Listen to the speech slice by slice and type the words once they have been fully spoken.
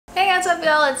what's up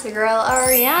y'all? It's your girl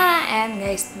Aryanna, and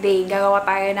guys, today gagawa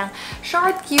tayo ng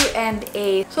short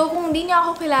Q&A. So kung di niyo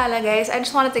ako kilala guys, I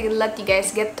just wanted to let you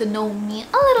guys get to know me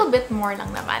a little bit more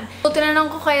lang naman. So tinanong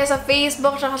ko kayo sa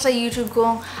Facebook tsaka sa YouTube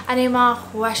kung ano yung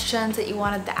mga questions that you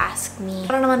wanted to ask me.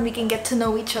 Para naman we can get to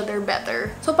know each other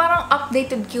better. So parang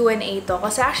updated Q&A to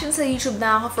kasi actually sa YouTube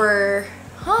na ako for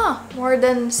more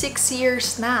than 6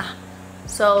 years na.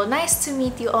 So nice to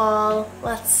meet you all.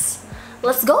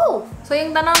 Let's go! So,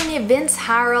 yung tanong ni Vince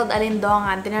Harold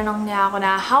Alindongan, tinanong niya ako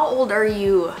na, how old are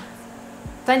you?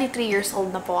 23 years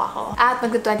old na po ako. At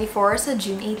magka-24 sa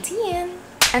June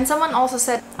 18. And someone also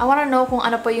said, I wanna know kung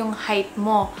ano pa yung height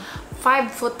mo.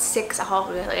 5'6"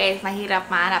 ako. Okay, mahirap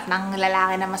mahanap ng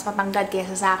lalaki na mas matangkad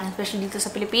kaysa sa akin, especially dito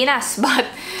sa Pilipinas. But,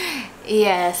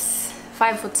 yes,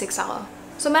 5'6" ako.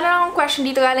 So, meron akong question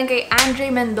dito galing kay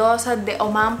Andre Mendoza de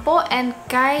Omampo and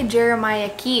kay Jeremiah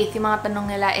Keith. Yung mga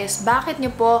tanong nila is, bakit niyo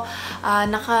po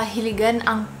nakahiligan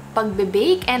ang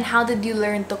pagbe-bake and how did you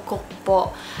learn to cook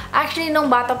po? Actually, nung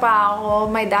bata pa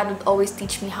ako, my dad would always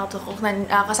teach me how to cook.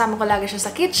 Kasama ko lagi siya sa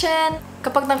kitchen.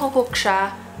 Kapag nagko-cook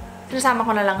siya, sinasama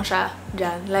ko na lang siya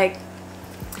dyan. Like,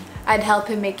 I'd help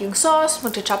him make yung sauce,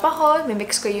 mag-chop ako,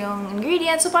 mimix ko yung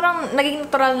ingredients. So, parang naging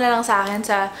natural na lang sa akin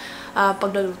sa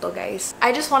pagluluto, guys.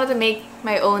 I just wanted to make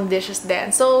my own dishes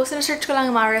then. So, sinesearch ko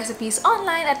lang yung mga recipes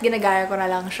online at ginagaya ko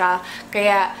na lang siya.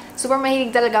 Kaya, super mahilig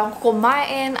talaga akong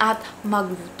kumain at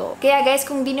magluto. Kaya guys,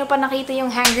 kung di nyo pa nakita yung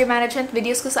hangry management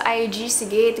videos ko sa IG,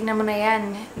 sige, tingnan mo na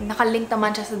yan. Nakalink naman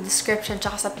siya sa description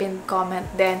tsaka sa pinned comment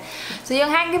din. So,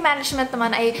 yung hangry management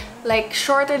naman ay like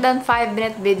shorter than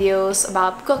 5-minute videos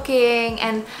about cooking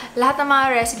and lahat ng mga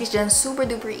recipes dyan super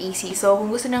duper easy. So,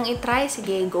 kung gusto nyo i-try,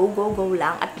 sige, go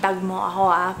lang at tag mo ako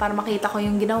para makita ko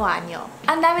yung ginawa nyo.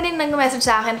 Ang dami din nag-message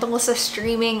sa akin tungkol sa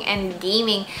streaming and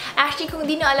gaming. Actually, kung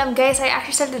di nyo alam guys, I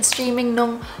actually started streaming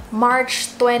nung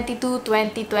March 22,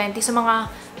 2020. So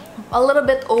mga a little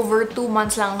bit over 2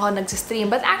 months lang ako nag-stream.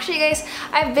 But actually guys,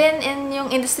 I've been in yung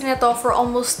industry na to for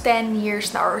almost 10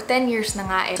 years na, or 10 years na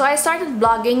nga eh. So I started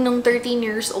vlogging nung 13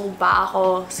 years old pa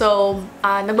ako. So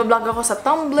nagbablog ako sa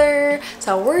Tumblr,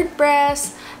 sa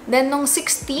WordPress. Then, nung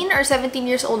 16 or 17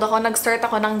 years old ako, nag-start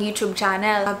ako ng YouTube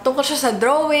channel. Tungkol siya sa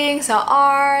drawing, sa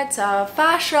art, sa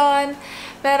fashion.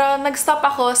 Pero, nag-stop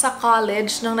ako sa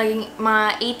college nung naging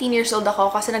mga 18 years old ako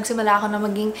kasi nagsimula ako na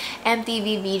maging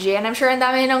MTV VJ. And I'm sure ang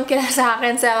dami nung kilala sa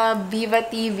akin sa Viva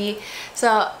TV,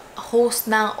 sa host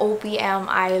ng OPM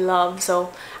I Love. So,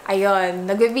 ayun,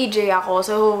 nag-VJ ako.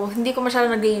 So, hindi ko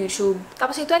masyadong nag-YouTube.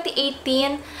 Tapos yung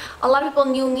 2018, a lot of people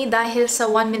knew me dahil sa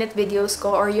 1-minute videos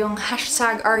ko or yung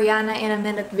hashtag Aryanna in a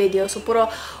minute video. So,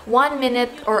 puro 1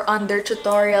 minute or under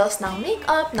tutorials ng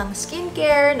makeup, ng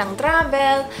skincare, ng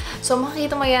travel. So,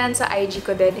 makikita mo yan sa IG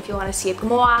ko din if you wanna see it.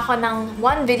 Gumawa ako ng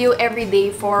 1 video every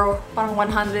day for parang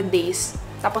 100 days.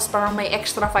 Tapos parang may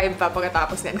extra 5 pa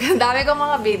pagkatapos din. Ang dami kong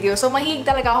mga videos. So, mahilig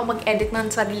talaga ako mag-edit ng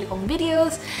sarili kong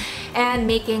videos and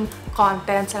making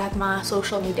content sa lahat mga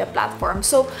social media platforms.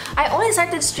 So, I only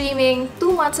started streaming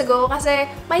 2 months ago kasi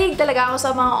mahilig talaga ako sa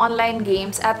mga online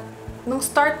games. At nung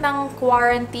start ng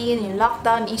quarantine, yung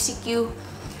lockdown, ECQ,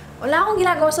 wala akong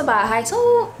ginagawa sa bahay.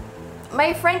 So,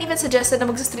 my friend even suggested na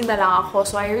mag-stream na lang ako.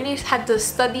 So, I really had to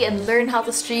study and learn how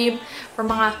to stream for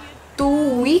mga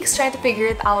 2 weeks trying to figure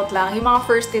it out lang. Yung mga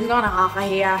first time ko,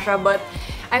 nakakahiya siya. But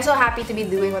I'm so happy to be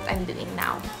doing what I'm doing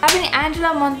now. Sabi ni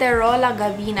Angela Monterola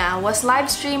Gavina, was live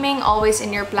streaming always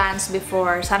in your plans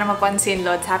before? Sana mapansin,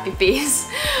 Lods. Happy face.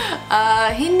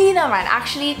 Hindi naman.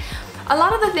 Actually, a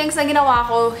lot of the things na ginawa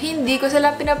ko, hindi ko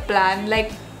sila pinaplan. Like,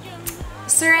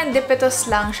 serendipitous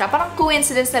lang siya. Parang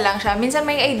coincidence na lang siya. Minsan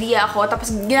may idea ako,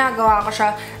 tapos ginagawa ko siya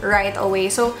right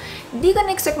away. So, hindi ko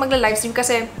na-expect magla-livestream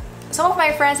kasi some of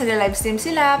my friends nagla-livestream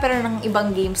sila, pero ng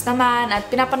ibang games naman. At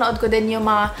pinapanood ko din yung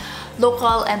mga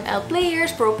local ML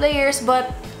players, pro players. But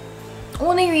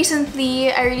only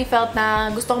recently, I really felt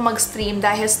na gusto kong mag-stream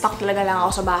dahil stuck talaga lang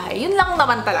ako sa bahay. Yun lang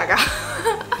naman talaga.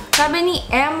 Sabi ni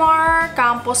MR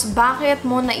Campos, bakit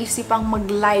mo naisipang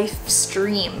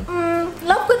mag-livestream?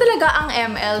 Love ko talaga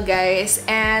ang ML, guys.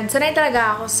 And sanay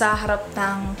talaga ako sa harap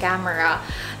ng camera.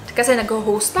 Kasi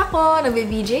nag-host ako,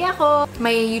 nag-VJ ako,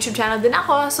 may YouTube channel din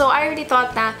ako. So, I really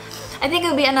thought na I think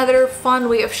it would be another fun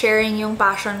way of sharing yung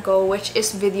passion ko, which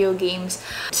is video games.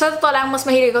 Sa totoo lang, mas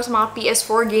mahilig ako sa mga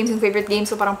PS4 games, yung favorite games.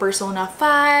 So, parang Persona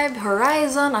 5,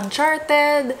 Horizon,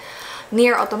 Uncharted,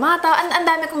 Nier Automata. Ang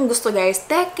dami kong gusto, guys.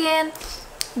 Tekken.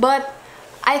 But,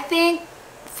 I think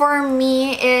for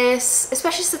me is,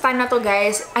 especially sa time na to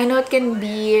guys, I know it can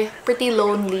be pretty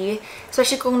lonely.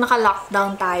 Especially kung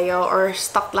naka-lockdown tayo or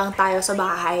stuck lang tayo sa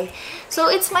bahay. So,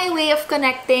 it's my way of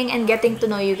connecting and getting to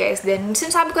know you guys din.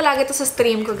 Sinasabi ko lagi to sa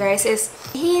stream ko guys is,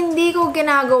 hindi ko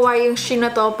ginagawa yung stream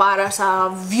na to para sa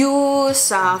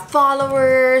views, sa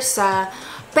followers, sa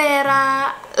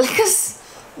pera. Because,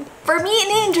 for me,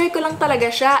 ini-enjoy ko lang talaga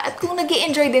siya. At kung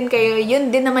nag-i-enjoy din kayo,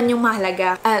 yun din naman yung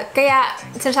mahalaga. Kaya,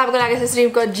 sinasabi ko lagi sa stream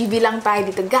ko, GB lang tayo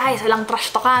dito. Guys, walang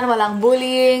trash talkan, walang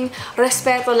bullying.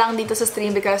 Respeto lang dito sa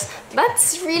stream because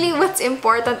that's really what's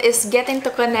important is getting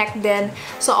to connect din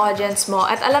sa audience mo.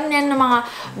 At alam niyan ng mga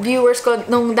viewers ko,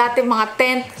 nung dati mga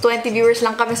 10, 20 viewers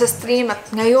lang kami sa stream. At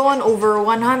ngayon, over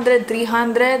 100,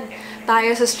 300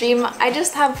 tayo sa stream. I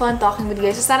just have fun talking with you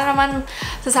guys. So, sana naman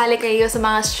sasali kayo sa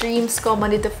mga streams ko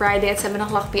Monday to Friday at 7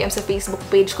 o'clock PM sa Facebook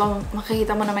page ko.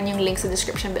 Makikita mo naman yung link sa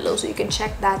description below so you can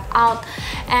check that out.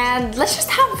 And let's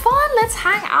just have fun! Let's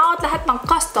hang out! Lahat ng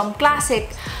custom,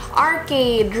 classic,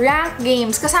 arcade, rank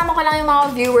games. Kasama ko lang yung mga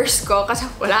viewers ko kasi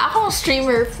wala akong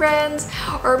streamer friends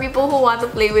or people who want to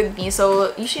play with me.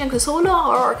 So, usually nag-solo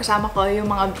ako or kasama ko yung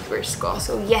mga viewers ko.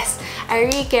 So, yes, I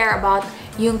really care about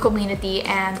yung community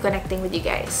and connecting with you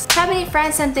guys. Sabi ni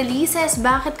Friends Antelices,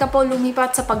 bakit ka po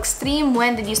lumipat sa pag-stream?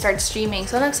 When did you start streaming?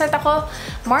 So, nag-start ako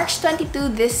March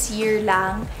 22 this year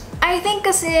lang. I think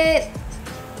kasi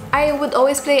I would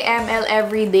always play ML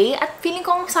every day at feeling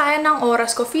ko sayang ng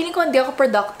oras ko. Feeling ko hindi ako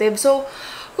productive. So,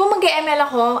 kung mag-ML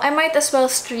ako, I might as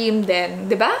well stream din.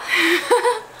 Diba?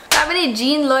 Sabi ni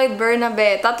Jean Lloyd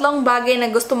Bernabe, 3 bagay na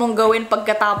gusto mong gawin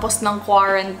pagkatapos ng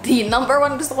quarantine. Number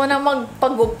 1, gusto ko na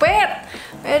magpagupit.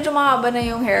 Medyo mahaba na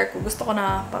yung hair ko. Gusto ko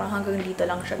na parang hanggang dito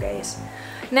lang siya, guys.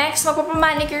 Next,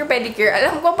 magpapamanicure, pedicure.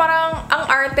 Alam ko parang ang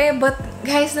arte, but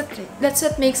guys, that's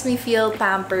what makes me feel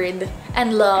pampered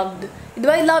and loved.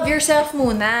 Diba? Love yourself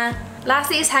muna.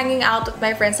 Lastly is hanging out with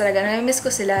my friends talaga. Nami-miss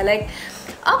ko sila. Like,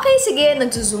 okay, sige,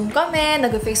 nag-zoom kami,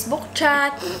 nag-Facebook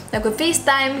chat,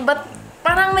 nag-FaceTime, but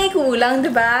parang may kulang,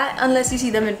 diba? Unless you see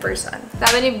them in person.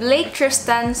 Sabi ni Blake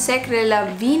Tristan Secre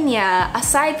Lavinia,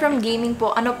 aside from gaming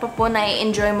po, ano pa po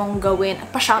na-enjoy mong gawin?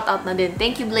 At pa-shoutout na din.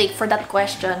 Thank you, Blake, for that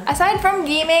question. Aside from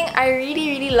gaming, I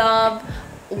really love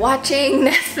watching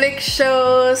Netflix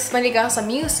shows. Malig ako sa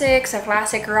music, sa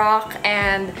classic rock,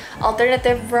 and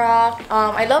alternative rock.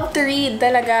 I love to read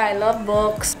talaga. I love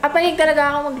books. At malig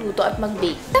talaga ako magluto at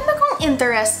mag-bake. Dami kong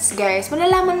interests, guys.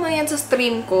 Malalaman mo yan sa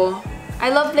stream ko. I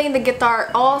love playing the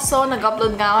guitar. Also,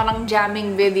 nag-upload nga ako ng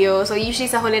jamming video. So, usually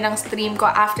sa huli ng stream ko,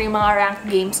 after yung mga ranked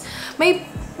games, may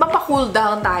mapa-cool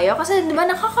down tayo. Kasi, di ba,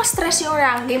 nakaka-stress yung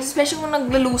ranked games, especially kung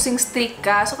naglo-losing streak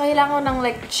ka. So, kailangan ko ng,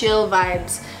 like, chill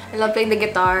vibes. I love playing the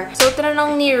guitar. So,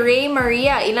 tinanong ni Ray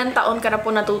Maria, ilang taon ka na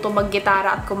po natuto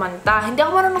mag-gitara at kumanta? Hindi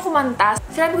ako marunong kumanta.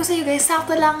 Sinabi ko sa iyo guys,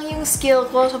 sakto lang yung skill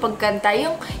ko sa pagkanta.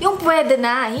 Yung pwede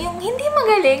na. Yung hindi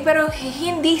magaling, pero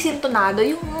hindi sintonado.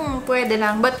 Yung pwede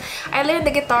lang. But, I learned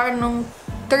the guitar nung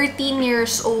 13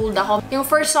 years old ako. Yung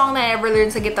first song na I ever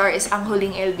learned sa guitar is Ang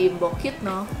Huling El Bimbo. Cute,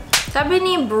 no? Sabi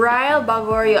ni Brian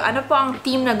Bagorio, ano po ang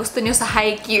team na gusto niyo sa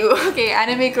Haikyuu? Okay,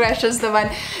 anime questions naman.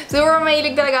 Super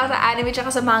mahilig talaga ako sa anime tsaka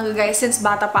sa manga guys since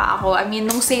bata pa ako. I mean,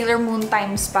 nung Sailor Moon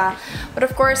times pa. But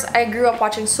of course, I grew up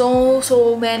watching so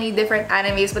many different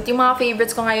animes. But yung mga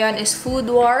favorites ko ngayon is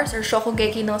Food Wars or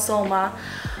Shokugeki no Soma.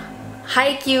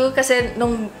 Haikyuu kasi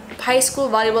nung high school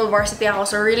volleyball varsity ako.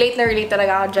 So, relate na relate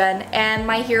talaga ako dyan. And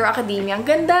My Hero Academia. Ang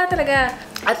ganda talaga.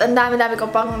 At ang dami-dami ko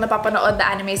pang napapanood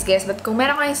na animes, guys. But kung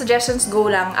meron kayong suggestions, go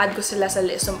lang. Add ko sila sa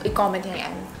list. So, i-comment nyo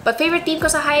yan. But favorite team ko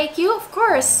sa Haikyuu, of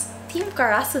course, Team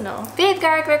Karasuno. Favorite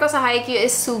character ko sa Haikyuu is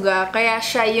Suga. Kaya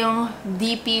siya yung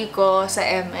DP ko sa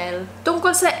ML.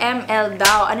 Tungkol sa ML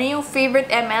daw, ano yung favorite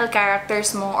ML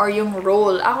characters mo or yung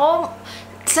role? Ako,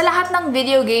 sa lahat ng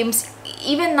video games,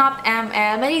 even not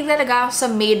ML, mahilig talaga ako sa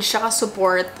mage saka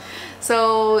support.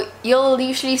 So, you'll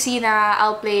usually see na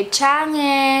I'll play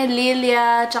Chang'e,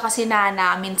 Lilia, tsaka si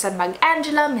Nana. Minsan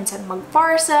mag-Angela, minsan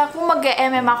mag-Farsa. Kung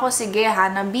mag-MM ako, sige,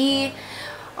 Hanabi.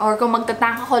 Or kung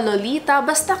magtatank ako, Lolita.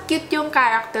 Basta cute yung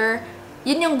character,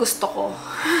 yun yung gusto ko.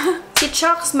 Si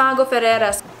Chucks Mago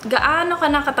Ferreras, gaano ka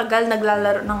na katagal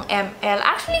naglalaro ng ML?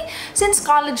 Actually, since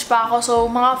college pa ako, so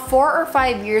mga 4 or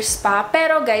 5 years pa.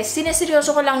 Pero guys, sineseryoso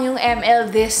ko lang yung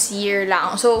ML this year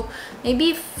lang. So,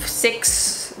 maybe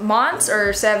 6 months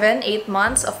or 7, 8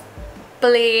 months of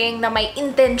playing na may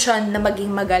intention na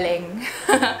maging magaling.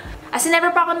 As in,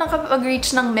 never pa ako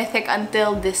nakapag-reach ng Mythic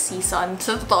until this season.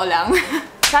 So, totoo lang.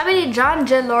 Sabi ni John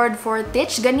J. Lord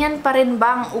Fortich, ganyan pa rin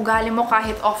ba ang ugali mo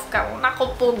kahit off cam?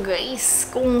 Naku po guys,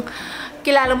 kung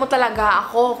kilala mo talaga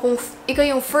ako, kung ikaw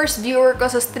yung first viewer ko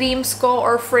sa streams ko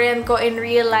or friend ko in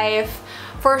real life,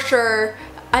 for sure,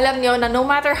 alam nyo na no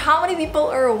matter how many people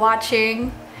are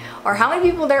watching or how many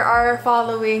people there are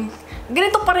following,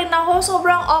 ganito pa rin ako.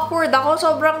 Sobrang awkward ako,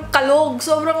 sobrang kalog,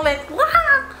 sobrang like,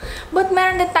 wah! But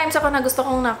meron din times ako na gusto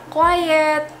kong na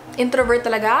quiet, introvert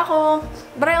talaga ako.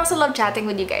 But I also love chatting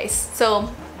with you guys.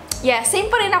 So, yeah, same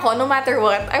pa rin ako no matter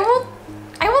what. I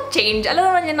won't change.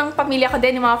 Alam naman yun ng pamilya ko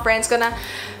din, yung mga friends ko na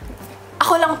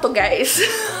ako lang to, guys.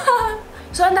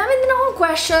 So, ang dami din akong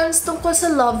questions tungkol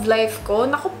sa love life ko.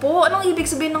 Naku po, anong ibig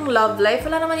sabihin ng love life?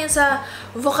 Wala naman yan sa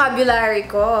vocabulary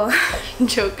ko.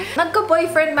 Joke.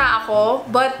 Nagka-boyfriend na ako,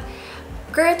 but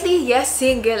currently, yes,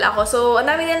 single ako. So, ang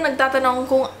dami din nagtatanong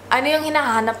kung ano yung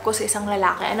hinahanap ko sa isang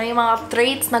lalaki. Ano yung mga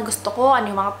traits na gusto ko,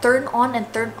 ano yung mga turn on and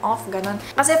turn off, ganun.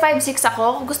 Kasi 5'6"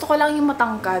 ako, gusto ko lang yung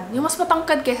matangkad. Yung mas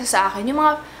matangkad kaysa sa akin. Yung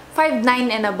mga 5'9"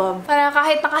 and above. Para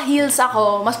kahit naka-heels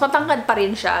ako, mas matangkad pa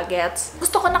rin siya, gets?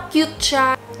 Gusto ko na cute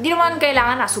siya. Di naman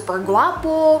kailangan na super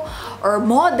gwapo or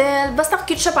model. Basta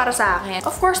cute siya para sa akin.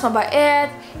 Of course,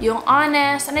 mabait, yung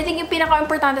honest. And I think yung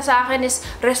pinaka-importante sa akin is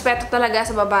respeto talaga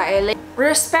sa babae. Like,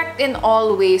 respect in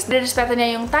all ways. Respeto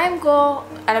niya yung time ko.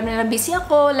 Alam niya na busy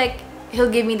ako. Like,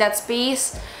 he'll give me that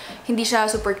space. Hindi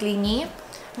siya super clingy.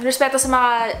 Respeto sa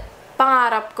mga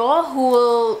pangarap ko, who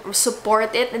will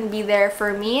support it and be there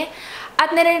for me.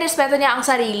 At nire-respeto niya ang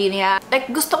sarili niya. Like,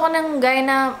 gusto ko ng guy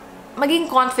na maging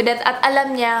confident at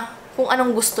alam niya kung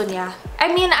anong gusto niya. I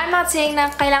mean, I'm not saying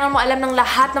na kailangan mo alam ng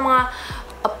lahat ng mga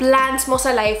plans mo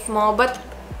sa life mo, but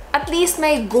at least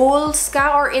may goals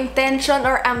ka or intention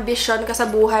or ambition ka sa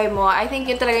buhay mo. I think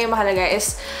yun talaga yung mahalaga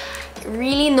is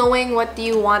really knowing what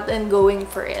you want and going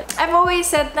for it. I've always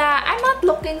said na I'm not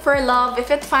looking for love.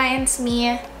 If it finds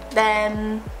me,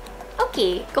 then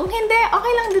okay. Kung hindi,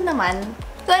 okay lang din naman.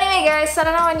 So anyway guys,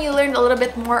 sana naman you learned a little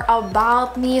bit more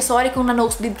about me. Sorry kung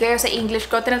na-nosebleed kayo sa English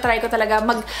ko. Tinatry ko talaga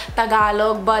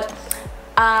mag-Tagalog. But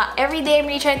every day I'm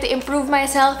really trying to improve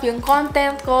myself, yung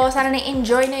content ko. Sana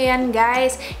na-enjoy nyo yan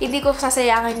guys. Hindi ko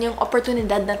sasayangin yung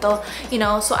oportunidad na to. You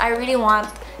know, so I really want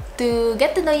to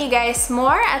get to know you guys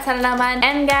more. At sana naman,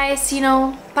 and guys, you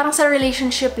know, parang sa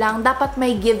relationship lang, dapat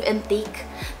may give and take.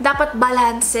 Dapat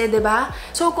balance, diba?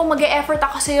 So, kung mag-e-effort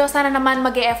ako sa'yo, sana naman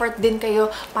mag-e-effort din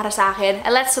kayo para sa akin. And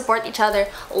let's support each other.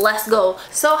 Let's go!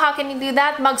 So, how can you do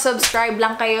that? Mag-subscribe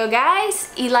lang kayo,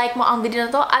 guys. I-like mo ang video na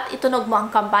to at itunog mo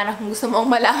ang kampana kung gusto mong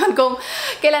malaman kung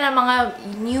kailan ang mga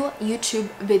new YouTube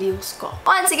videos ko.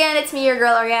 Once again, it's me, your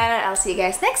girl, Aryanna. I'll see you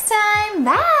guys next time.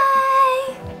 Bye!